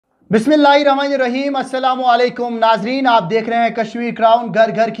बिस्मिल्लाहिर्रहमानिर्रहीम अस्सलामु अलैकुम नाजरीन, आप देख रहे हैं कश्मीर क्राउन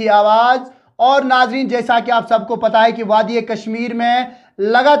घर घर की आवाज़। और नाजरीन, जैसा कि आप सबको पता है कि वादी कश्मीर में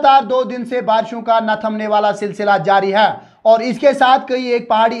लगातार 2 दिन से बारिशों का न थमने वाला सिलसिला जारी है और इसके साथ कई एक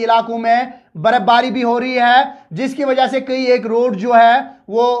पहाड़ी इलाकों में बर्फबारी भी हो रही है, जिसकी वजह से कई एक रोड जो है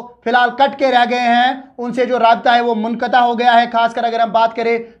वो फिलहाल कट के रह गए हैं, उनसे जो राब्ता है वो मुनक़ता हो गया है। खासकर अगर हम बात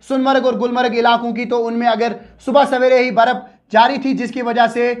करें सोनमर्ग और गुलमर्ग इलाकों की, तो उनमें अगर सुबह सवेरे ही बर्फ़ जारी थी, जिसकी वजह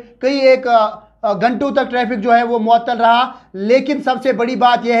से कई एक घंटों तक ट्रैफिक जो है वो मुअत्तल रहा। लेकिन सबसे बड़ी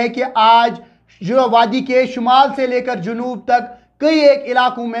बात यह है कि आज जो वादी के शुमाल से लेकर जुनूब तक कई एक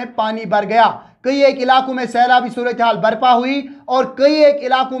इलाकों में पानी भर गया, कई एक इलाकों में सैलाबी सूरत हाल बर्पा हुई और कई एक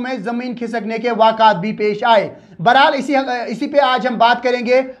इलाकों में ज़मीन खिसकने के वाक़ात भी पेश आए। बहरहाल इसी पे आज हम बात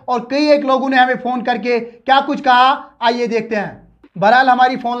करेंगे और कई एक लोगों ने हमें फ़ोन करके क्या कुछ कहा, आइए देखते हैं। बहरहाल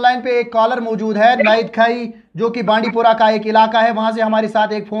हमारी फ़ोन लाइन पे एक कॉलर मौजूद है, नाइद खाई, जो कि बांडीपुरा का एक इलाका है, वहाँ से हमारे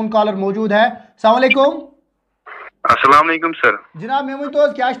साथ एक फ़ोन कॉलर मौजूद है। अस्सलाम वालेकुम। अस्सलाम वालेकुम सर। जनाब मैं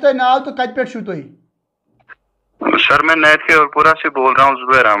तो क्या तो नाव तो कच पे छू सर मैं नाइद के और पूरा से बोल रहा हूँ,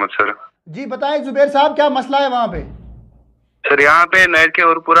 जुबैर अहमद सर। जी बताएं जुबैर साहब, क्या मसला है वहाँ पे? सर यहाँ पे नाइद के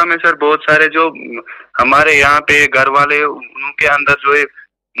और पूरा में सर बहुत सारे जो हमारे यहाँ पे घर वाले उनके अंदर जो है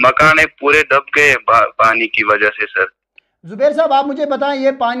मकान है पूरे दब गए पानी की वजह से सर। जुबैर साहब आप मुझे बताएं,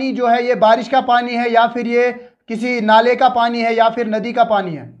 ये पानी जो है ये बारिश का पानी है या फिर ये किसी नाले का पानी है या फिर नदी का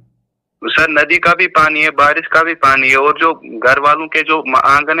पानी है? सर नदी का भी पानी है, बारिश का भी पानी है और जो घर वालों के जो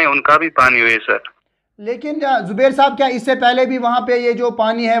आंगन है उनका भी पानी हुए सर। लेकिन जुबैर साहब क्या इससे पहले भी वहाँ पे ये जो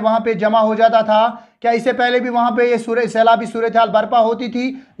पानी है वहाँ पे जमा हो जाता था? क्या इससे पहले भी वहाँ पे ये सैलाबी सूरत हाल बर्पा होती थी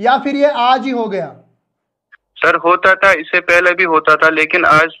या फिर ये आज ही हो गया? सर होता था, इससे पहले भी होता था, लेकिन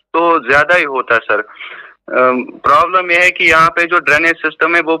आज तो ज्यादा ही होता सर। प्रॉब्लम यह है कि यहाँ पे जो ड्रेनेज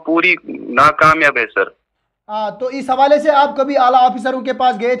सिस्टम है वो पूरी नाकामयाब है सर। तो इस हवाले से आप कभी आला ऑफिसरों के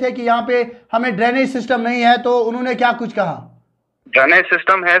पास गए थे कि यहाँ पे हमें ड्रेनेज सिस्टम नहीं है, तो उन्होंने क्या कुछ कहा? ड्रेनेज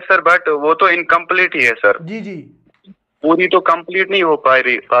सिस्टम है सर, बट वो तो इनकम्प्लीट ही है सर। जी जी, पूरी तो कंप्लीट नहीं हो पा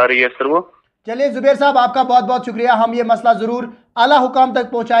रही है सर वो। चलिए जुबैर साहब आपका बहुत बहुत शुक्रिया, हम ये मसला ज़रूर आला हुकाम तक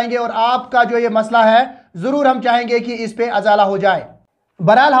पहुँचाएंगे और आपका जो ये मसला है ज़रूर हम चाहेंगे कि इस पे अजाला हो जाए।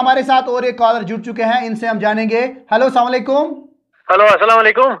 बहरहाल हमारे साथ और एक कॉलर जुड़ चुके हैं, इनसे हम जानेंगे। हेलो अस्सलाम वालेकुम। हेलो अस्सलाम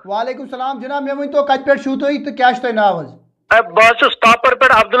वालेकुम। वालेकुम सलाम। जनाब मैं तो कच पे शू तो क्या नाव? बस तापर पे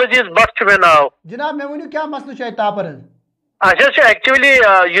अब्दुल अजीज बख्श में नाव। जनाब मैं वो क्या मसला है तापर? अच्छा एक्चुअली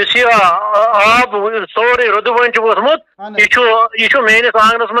आब सोरे रुदवन वोथमुत यह मेनिस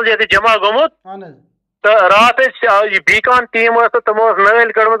आंगनस मज जमा गोमुत तो रात बीकान टीम तमो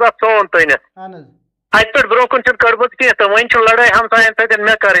नल कड़म सोन तन अत पे ब्रो कन कड़मुत कह तो वन लड़ाई हमसायन सतन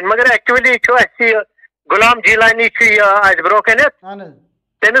मे कर, मगर एक्चुअली गुलाम जीलानी ब्रो कन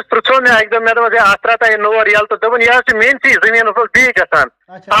तमिस पृछो मे एकदम मे अत रटा नोर यल तो दपन यह मेन सी जमीन बी गसान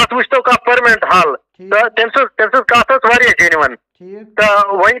अत वो कह परमानेंट हल तो तम कत जेन्युन तो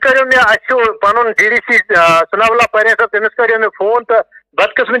वन कर पन DDC सनाउल्ला परेन साहब तमिस कर मे फोन तो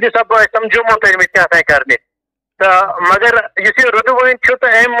बदकिस्मती सब तम जम्मू तम क्या करने तो मगर इस रुदवन तो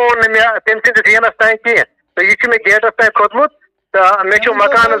अम मोन मे तम सनस तान कह तो यह मे गेटस तान खोतमुत तो मे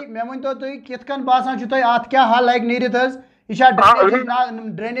मकान मे वन तो कित कन बासान अत क्या हल लग नीरित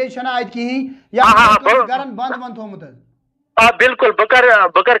ड्रेनेज कहीं या गरन बंद बंद थोमुत? बिल्कुल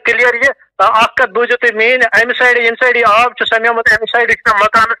बह कर क्लियर यह कत बूझो तुम मेन अम साइड इन साइड आब समेमुत अम साइड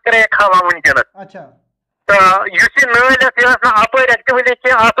मकान क्रैक हवा वनकन। अच्छा तो नल अप एक्टिवली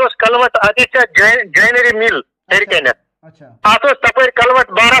कह अत कलवट अत जैनरी मिल हरकन अत तप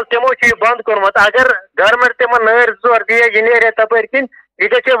कलवट बहरहाल तमो बंद कोर्मुत। अगर गवर्नमेंट तम नर जोर दिए यह नेर तप किन यह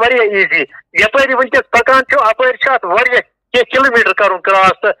गई वारिया ईजी यपर वनकस पकान अपर कह किलोमीटर कर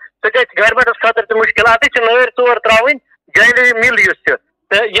क्रॉस तो सह गई गवर्नमेंटस खतर मुश्किल अत नर चोर त्रावन जैनरी मिल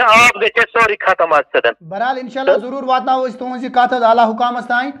तो यह आब गई सोरी खत्म आज सदन। बहरहाल इंशाल्लाह जरूर वाता तुज कत आला हुकामस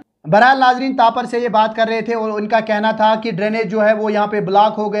ताई। बहरहाल नाजरीन तापर से ये बात कर रहे थे और उनका कहना था कि ड्रेनेज जो है वो यहाँ पे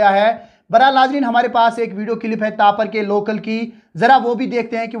ब्लॉक हो गया है। बहरहाल नाजरीन हमारे पास एक वीडियो क्लिप है तापर के लोकल की, ज़रा वो भी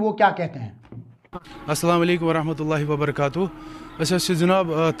देखते हैं कि वो क्या कहते हैं। अस्सलाम वालेकुम वरहमतुल्लाहि वबरकातुहू।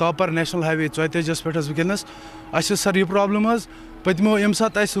 जनाब तापर नेशनल हाईवे 44 पे वनस सर यह प्रॉब्लम पतमो यम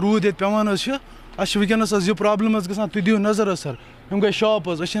सात रूद ये पेवान वनस यह प्रॉब्लम ग तुम दिव नजर सर हम गई शॉप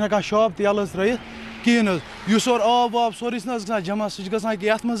हेकान शॉप यल त्रित कहें और आब वाब सोरे जमा सह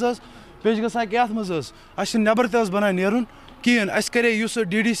गत मज पे गत मज नबर बना नेरुन कहें करे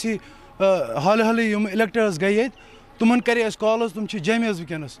DDC हाल हाल इलेक्टर्स गई तुम करे कॉल तुम जमे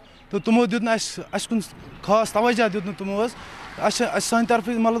वनस तो तमो दुत कुन खास तवज्जा दुत तमो सान तरफ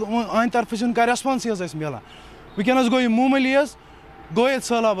मतलब अहद तरफ रेस्पॉन्स मिलान वनस गो मामूली गो ये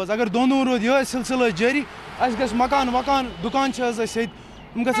सैलाब अगर दोनों रोद यह सिलसिल जारी गस मकान वकान दुकान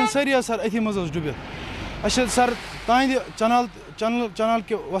گژھن سٲری سر أتھی منٛز حظ ڈُبِتھ اَسہِ چھِ سر تُہنٛدِ چنل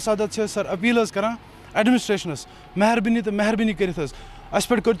کہِ وسادت چھِ سر أپیٖل حظ کران ایڈمنسٹریشنس مہربٲنی تہٕ مہربٲنی کٔرِتھ حظ اَسہِ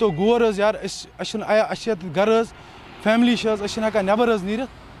پٮ۪ٹھ کٔرۍتو غور حظ یار اَسہِ چھِ ییٚتہِ گرٕ حظ فیملی چھِ حظ أسۍ چھِنہٕ ہٮ۪کان نٮ۪بر حظ نیٖرِتھ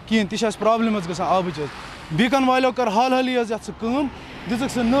کِہیٖنۍ تہِ چھِ اَسہِ پرٛابلِم حظ گژھان آبٕچ حظ بیٖکن والیو کٔر حال حالی حظ یَتھ سُہ کٲم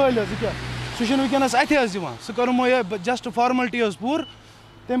دِژٕکھ سُہ نٲلۍ حظ یہِ کیٛاہ سُہ چھُنہٕ وٕنکٮ۪نس اَتھِ حظ یِوان سُہ کٔرمو یہِ جسٹ فارملٹی حظ پوٗرٕ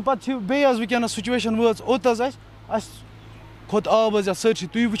تَمہِ پتہٕ چھِ بیٚیہِ حظ وٕنکٮ۪نس سُچویشن وٲژ اوٚت حظ اَسہِ کھوٚت آب حظ یَتھ سٲرسٕے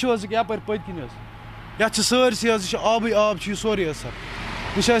تُہۍ وٕچھِو حظ یپٲرۍ پٔتۍ کِنۍ حظ یَتھ چھِ سٲرسٕے حظ یہِ چھُ آبٕے آب چھُ یہِ سورُے حظ سر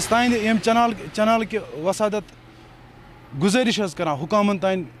یہِ چھِ اَسہِ تُہنٛدِ ییٚمہِ چنل کہِ وسادت گُزٲرِش حظ کران حُکامن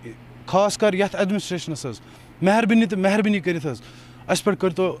تانۍ خاص کر یَتھ ایڈمنسٹریشنس حظ مہربٲنی تہٕ مہربٲنی کٔرِتھ حظ اَسہِ پٮ۪ٹھ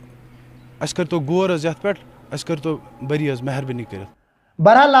کٔرۍتو غور حظ یَتھ پٮ۪ٹھ اَسہِ کٔرۍتو بری حظ مہربٲنی کٔرِتھ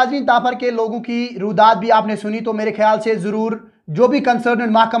بہرحال ناظرین تاپر کے لوگوں کی رودات بھی آپ نے سنی تو میرے خیال سے ضرور جو بھی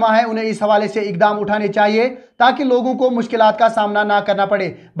کنسرنڈ محکمہ ہے انہیں اس حوالے سے اقدام اٹھانے چاہیے تاکہ لوگوں کو مشکلات کا سامنا نہ کرنا پڑے.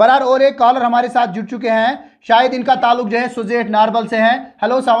 بہرحال اور ایک کالر ہمارے ساتھ جڑ چکے ہیں, شاید ان کا تعلق جو ہے سوزیٹ ناربل سے ہے.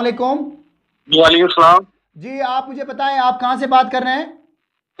 ہیلو السلام علیکم. وعلیکم السلام. جی آپ مجھے بتائیں آپ کہاں سے بات کر رہے ہیں؟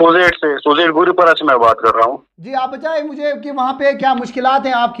 سوزیٹ سے, سوزیٹ گوری پورہ سے میں بات کر رہا ہوں. جی آپ بتائیں مجھے کہ وہاں پہ کیا مشکلات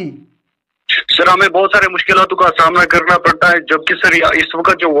ہیں آپ کی؟ سر ہمیں بہت سارے مشکلاتوں کا سامنا کرنا پڑتا ہے, جبکہ سر اس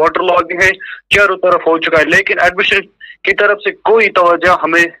وقت جو واٹر لاگنگ ہے چاروں طرف ہو چکا ہے, لیکن ایڈمنسٹریشن کی طرف سے کوئی توجہ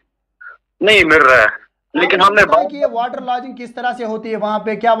ہمیں نہیں مل رہا ہے. لیکن ہم نے کہ یہ واٹر لاگنگ کس طرح سے ہوتی ہے وہاں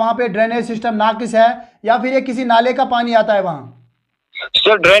پہ, کیا وہاں پہ ڈرینیج سسٹم ناقص ہے یا پھر یہ کسی نالے کا پانی آتا ہے وہاں؟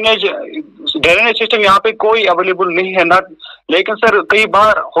 سر ڈرینیج سسٹم یہاں پہ کوئی اویلیبل نہیں ہے, لیکن سر کئی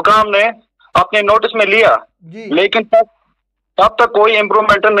بار حکام نے اپنے نوٹس میں لیا لیکن تب تک کوئی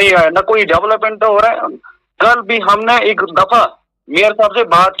امپرومنٹ نہیں آیا, نہ کوئی ڈیولپمنٹ ہو رہا ہے. کل بھی ہم نے ایک دفعہ میئر صاحب سے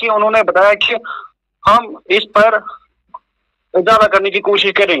بات کی, انہوں نے بتایا کہ ہم اس پر اضافہ کرنے کی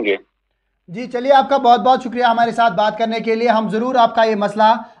کوشش کریں گے. جی چلیے, آپ کا بہت بہت شکریہ ہمارے ساتھ بات کرنے کے لیے. ہم ضرور آپ کا یہ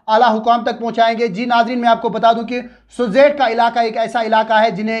مسئلہ اعلیٰ حکام تک پہنچائیں گے. جی ناظرین, میں آپ کو بتا دوں کہ سوزیٹ کا علاقہ ایک ایسا علاقہ ہے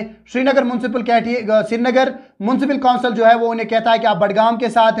جنہیں سری نگر میونسپل کونسل جو ہے وہ انہیں کہتا ہے کہ آپ بڈگام کے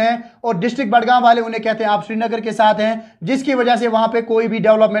ساتھ ہیں, اور ڈسٹرکٹ بڈگام والے انہیں کہتے ہیں آپ سری نگر کے ساتھ ہیں, جس کی وجہ سے وہاں پہ کوئی بھی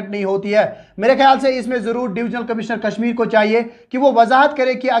ڈیولپمنٹ نہیں ہوتی ہے. میرے خیال سے اس میں ضرور ڈویژنل کمشنر کشمیر کو چاہیے کہ وہ وضاحت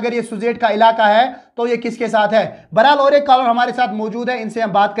کرے کہ اگر یہ سوزیٹ کا علاقہ ہے تو یہ کس کے ساتھ ہے. بہرحال اور ایک کالر ہمارے ساتھ موجود ہے, ان سے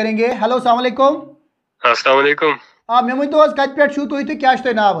ہم بات کریں گے. ہیلو السلام علیکم. السلام علیکم. مےٚ ؤنۍتو حظ کَتہِ پٮ۪ٹھ چھُو تُہۍ تہٕ کیٛاہ چھُ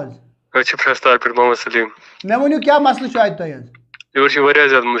تۄہہِ ناو حظ؟ أسۍ چھِ فرٛستار پٮ۪ٹھ محمد سلیٖم. مےٚ ؤنِو کیٛاہ مسلہٕ چھُ اَتہِ تۄہہِ حظ؟ یورٕ چھِ واریاہ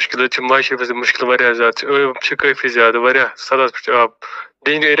زیادٕ مُشکل, ییٚتہِ چھِ معاشی مُشکل واریاہ زیادٕ, آب چھِ کٲفی زیادٕ, واریاہ سطحس پٮ۪ٹھ چھُ آب,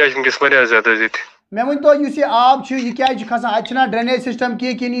 ڈینٛجر ایریا چھِ وٕنکٮ۪س واریاہ زیادٕ حظ ییٚتہِ. مےٚ ؤنۍتو یُس یہِ آب چھُ یہِ کیٛازِ چھُ کھسان, اَتہِ چھُنہ ڈرٛینیج سِسٹم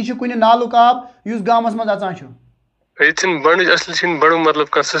کِنہٕ یہِ چھُ کُنہِ نالُک آب یُس گامس منٛز اژان چھُ؟ ییٚتہِ چھِنہٕ بنٛڈٕچ اصلی چھِنہٕ بنٛڈُن مطلب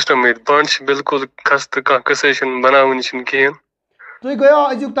کانٛہہ سسٹم ییٚتہِ, بنٛڈ چھِ بالکل خستہٕ, کانٛہہ قٕصے چھِنہٕ بناوٕنۍ چھِنہٕ کِہیٖنۍ. تُہۍ گٔیوا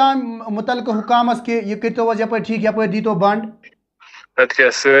أزیُک تام مُتعلقہٕ حُکامس کہِ یہِ کٔرۍتو حظ یپٲرۍ ٹھیٖک, یپٲرۍ دیٖتو بنٛڈ؟ ادٕ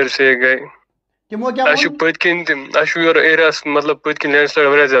کیٛاہ سٲرسٕے گٔے. تِمو کیٛاہ اَسہِ چھُ پٔتۍ کِنۍ تہِ, اَسہِ چھُ یورٕ ایریاہس مطلب پٔتۍ کِنۍ لینڈ سلایڈ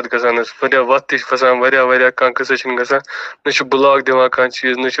واریاہ زیادٕ گژھان حظ, واریاہ وَتھ تہِ چھِ پھسان, واریاہ کانٛہہ قٕصے چھِنہٕ گژھان, نہ چھُ بلاک دِوان کانٛہہ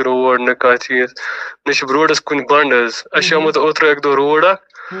چیٖز, نہ چھُ روڈ, نہ کانٛہہ چیٖز, نہ چھُ روڈس کُنہِ بنٛڈ حظ. اَسہِ چھُ آمُت اوترٕ اَکہِ دۄہ روڈ اکھ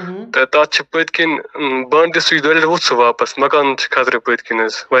تہٕ تتھ چھِ پٔتۍ کِنۍ بنٛڈ تہِ, سُہ دۄہلہِ ووٚتھ سُہ واپس, مکانن چھِ خطرٕ پٔتۍ کِنۍ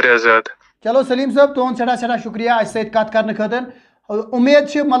حظ واریاہ زیادٕ. چلو سلیٖم صٲب, تُہُنٛد سٮ۪ٹھاہ شُکریہ اَسہِ سۭتۍ کتھ کرنہٕ خٲطرٕ. اُمید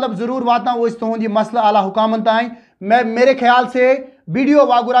چھِ مطلب ضروٗر واتناوو أسۍ تُہُنٛد یہِ مسلہٕ اعلیٰ حُکامن تانۍ. میرے خیال سے BDO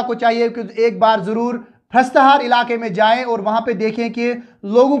واگورا کو چاہیے کہ ایک بار ضرور فرستہار علاقے میں جائیں اور وہاں پہ دیکھیں کہ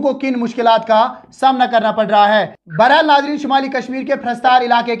لوگوں کو کن مشکلات کا سامنا کرنا پڑ رہا ہے. بہرحال ناظرین, شمالی کشمیر کے فرستہار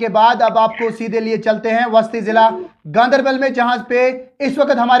علاقے کے بعد اب آپ کو سیدھے لیے چلتے ہیں وسطی ضلع گاندربل میں, جہاں پہ اس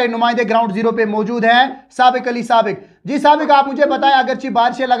وقت ہمارے نمائندے گراؤنڈ زیرو پہ موجود ہیں سابق علی سابق. جی سابق, آپ مجھے بتائیں, اگرچہ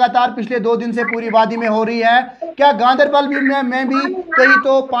بارشیں لگاتار پچھلے 2 دن سے پوری وادی میں ہو رہی ہیں, کیا گاندربل میں بھی کہیں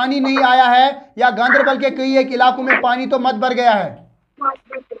تو پانی نہیں آیا ہے, یا گاندربل کے کئی ایک علاقوں میں پانی تو مت بھر گیا ہے؟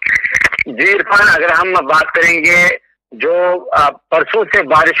 جی عرفان, اگر ہم بات کریں گے جو پرسوں سے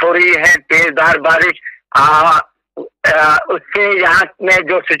بارش ہو رہی ہے, تیزدھار بارش, اس سے یہاں میں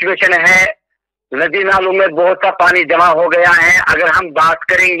جو سچویشن ہے, ندی نالوں میں بہت سا پانی جمع ہو گیا ہے. اگر ہم بات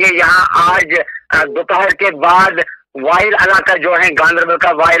کریں گے یہاں آج دوپہر کے بعد وائل علاقہ جو ہے, گاندربل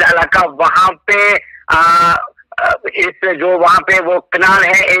کا وائل علاقہ, وہاں پہ اس جو وہاں پہ وہ کنال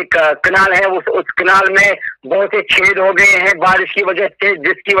ہے, ایک کنال ہے, اس کنال میں بہت سے چھید ہو گئے ہیں بارش کی وجہ سے,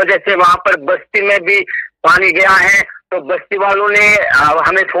 جس کی وجہ سے وہاں پر بستی میں بھی پانی گیا ہے. تو بستی والوں نے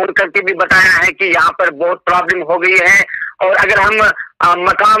ہمیں فون کر کے بھی بتایا ہے کہ یہاں پر بہت پرابلم ہو گئی ہے. اور اگر ہم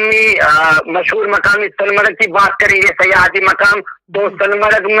مشہور مقامی سنمرگ کی بات کریں گے, سیاحتی مقام, تو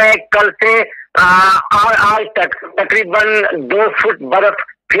سنمرگ میں کل سے آج تک تقریباً 2 فٹ برف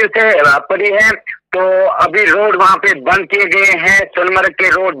پھر سے پڑی ہے. تو ابھی روڈ وہاں پہ بند کیے گئے ہیں, سنمرگ کے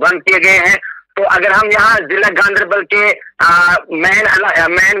روڈ بند کیے گئے ہیں. तो अगर हम यहाँ जिला गांधरबल के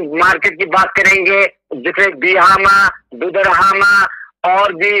मेन मार्केट की बात करेंगे, जैसे बिहामा, दुदरहामा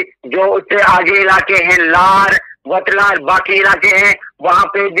और भी जो उससे आगे इलाके हैं, लार, वतलार, बाकी इलाके हैं, वहां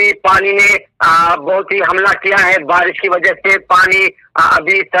पे भी पानी ने बहुत ही हमला किया है। बारिश की वजह से पानी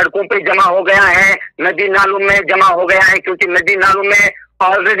अभी सड़कों पे जमा हो गया है, नदी नालों में जमा हो गया है, क्योंकि नदी नालों में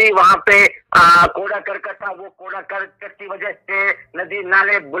ऑलरेडी वहां पे कूड़ा करकट था, वो कूड़ा करकट की वजह से नदी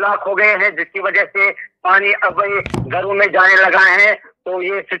नाले ब्लॉक हो गए हैं, जिसकी वजह से पानी अब घरों में जाने लगा है। तो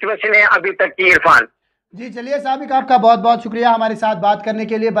ये सिचुएशन है अभी तक की। इरफान जी चलिए साबिक, आपका बहुत बहुत शुक्रिया हमारे साथ बात करने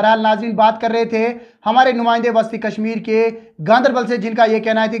के लिए। बहरहाल नाज़रीन, बात कर रहे थे हमारे नुमाइंदे वस्ती कश्मीर के गांधरबल से, जिनका ये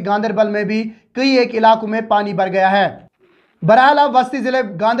कहना है कि गांधरबल में भी कई एक इलाकों में पानी भर गया है। बहरहाल अब वस्ती ज़िले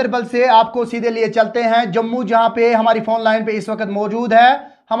गांधरबल से आपको सीधे लिए चलते हैं जम्मू, जहां पे हमारी फ़ोन लाइन पे इस वक्त मौजूद है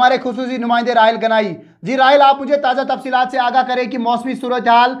हमारे खुसूसी नुमाइंदे राहिल गनाई। जी राहिल, आप मुझे ताज़ा तफसीलात से आगाह करें कि मौसमी सूरत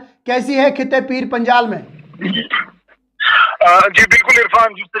हाल कैसी है खित्ते पीर पंजाल में। जी बिल्कुल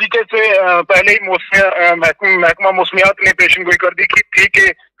इरफान, जिस तरीके से पहले ही महकमा मौसमियात ने पेशन गोई कर दी थी कि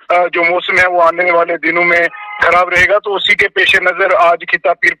जो मौसम है वो आने वाले दिनों में खराब रहेगा, तो उसी के पेश नजर आज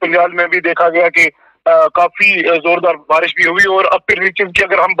खित्ता पीर पंजाल में भी देखा गया कि काफी जोरदार बारिश भी हुई। और अपर रीजन की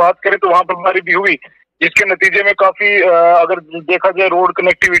अगर हम बात करें तो वहां बर्फबारी भी हुई, जिसके नतीजे में काफी अगर देखा जाए रोड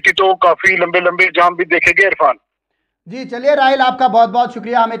कनेक्टिविटी तो काफी लंबे लंबे जाम भी देखे गए। इरफान जी चलिए राहिल, आपका बहुत बहुत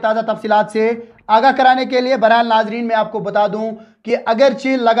शुक्रिया हमें ताज़ा तफसीलात से आगाह कराने के लिए। बहरहाल नाजरीन, मैं आपको बता दूं कि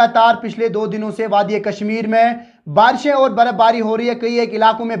अगरचे लगातार पिछले 2 दिनों से वादी कश्मीर में बारिशें और बर्फबारी हो रही है, कई एक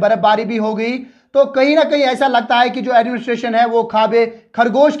इलाकों में बर्फबारी भी हो गई, तो कहीं ना कहीं ऐसा लगता है कि जो एडमिनिस्ट्रेशन है वो ख्वाबे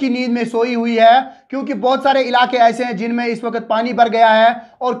खरगोश की नींद में सोई हुई है, क्योंकि बहुत सारे इलाके ऐसे हैं जिनमें इस वक्त पानी भर गया है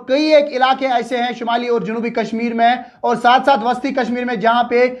और कई एक इलाके ऐसे हैं शुमाली और जनूबी कश्मीर में और साथ साथ वस्ती कश्मीर में जहां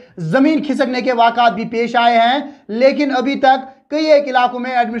पे ज़मीन खिसकने के वाक़ात भी पेश आए हैं, लेकिन अभी तक कई एक इलाकों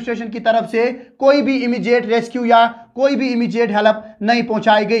में एडमिनिस्ट्रेशन की तरफ से कोई भी इमीडिएट रेस्क्यू या कोई भी इमीडिएट हेल्प नहीं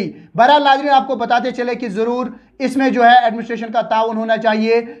पहुंचाई गई। बहरहाल नाज़रीन, आपको बताते चले कि ज़रूर इसमें जो है एडमिनिस्ट्रेशन का ताउन होना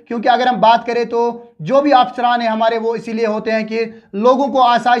चाहिए, क्योंकि अगर हम बात करें तो जो भी अफसरान हैं हमारे वो इसीलिए होते हैं कि लोगों को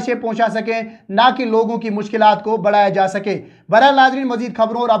आसाइशें पहुंचा सकें, ना कि लोगों की मुश्किलात को बढ़ाया जा सके। बहरहाल नाज़रीन, मज़ीद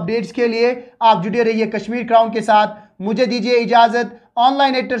खबरों और अपडेट्स के लिए आप जुड़े रहिए कश्मीर क्राउन के साथ। मुझे दीजिए इजाज़त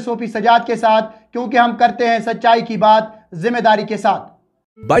ऑनलाइन एडिटर सोफी सजाद के साथ, क्योंकि हम करते हैं सच्चाई की बात जिम्मेदारी के साथ।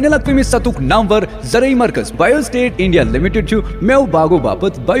 बाइनल अक़वामी सतुक नामवर ज़रई मरकज़ बायो स्टेट इंडिया लिमिटेड चु मेव बागो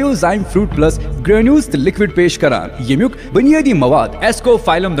बापत बायोजाइम फ्रूट प्लस ग्रेन्यूल्स तो लिक्विड पेश करान, यमुक बुनियादी मवाद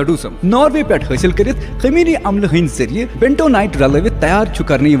एस्कोफाइलम नडूसम नॉर्वे पे हासिल करित खमीरी अम्ल हंद जरिए बेंटोनाइट रलवित तैयार छु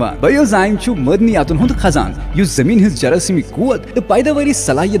करने बायोजाइम चु मदनियातुन हुंद खजान, युस जमीन हिंद जरासीमी कुवत तो पैदावारी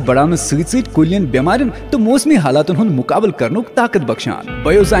सलाहियत बढ़ाने सहित कुलियन बेमारियन तो मौसमी हालातुन हुंद मुकाबल करनुक ताकत बख्शान।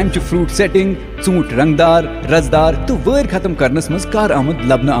 बायोजाइम चु फ्रूट सेटिंग, ऊंट रंगदार रजदार तो वैर खत्म करनस मज कार आमद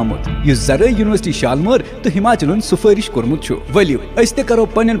लबना आमुत, युस ज़रई यूनिवर्सिटी शालमर तो हिमाचल सुफारिश कोरमुत छु। वलियो अस ते करो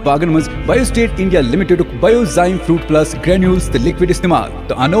पन्न बागन मज bio state India limited biozyme fruit plus granules तो लिक्विड इस्तेमाल,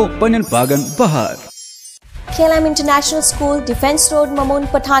 तो अनो पन्न बागन बहार। KLM International School, Defence Road, Mamoon,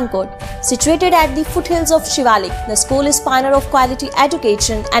 Pathankot. Situated at the foothills of Shivalik, the school is pioneer of quality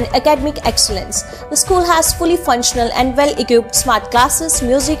education and academic excellence. The school has fully functional and well-equipped smart classes,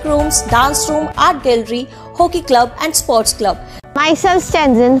 music rooms, dance room, art gallery, hockey club and sports club. Myself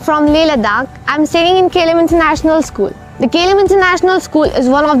Stenzen from Leh Ladakh. I'm studying in KLM International School. The KLM International School is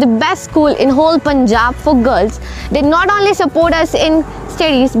one of the best schools in whole Punjab for girls. They not only support us in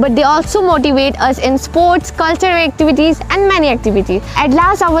studies, but they also motivate us in sports, cultural activities and many activities. At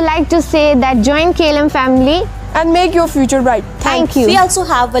last, I would like to say that join KLM family and make your future bright. Thank you. We also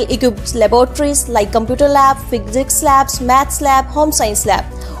have well-equipped laboratories like computer lab, physics labs, maths lab, home science lab.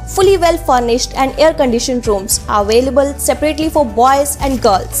 Fully well-furnished and air-conditioned rooms are available separately for boys and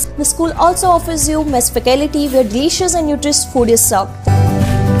girls. The school also offers you mess faculty where delicious and nutritious food is served.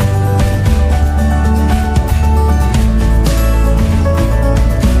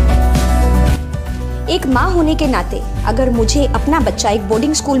 एक माँ होने के नाते अगर मुझे अपना बच्चा एक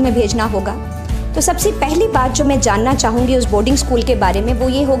बोर्डिंग स्कूल में भेजना होगा तो सबसे पहली बात जो मैं जानना चाहूँगी उस बोर्डिंग स्कूल के बारे में वो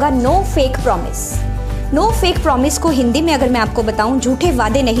ये होगा no fake promise. No fake promise को हिंदी में अगर मैं आपको बताऊँ, झूठे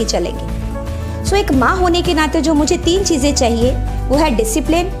वादे नहीं चलेंगे। सो एक माँ होने के नाते जो मुझे 3 चीज़ें चाहिए वो है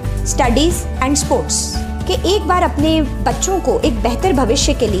डिसिप्लिन, स्टडीज़ एंड स्पोर्ट्स। कि एक बार अपने बच्चों को एक बेहतर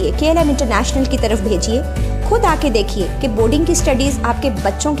भविष्य के लिए KLM इंटरनेशनल की तरफ भेजिए, खुद आके देखिए कि बोर्डिंग की स्टडीज़ आपके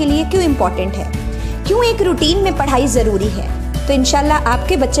बच्चों के लिए क्यों इम्पॉर्टेंट है, क्यों एक रूटीन में पढ़ाई ज़रूरी है। तो इंशाल्लाह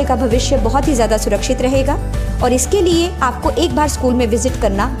आपके बच्चे का भविष्य बहुत ही ज़्यादा सुरक्षित रहेगा और इसके लिए आपको एक बार स्कूल में विजिट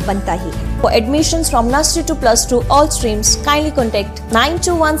करना बनता ही है। For admissions from nursery to +2 all streams, kindly contact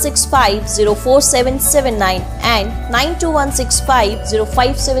 92165 04779 and 92165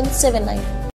 05779.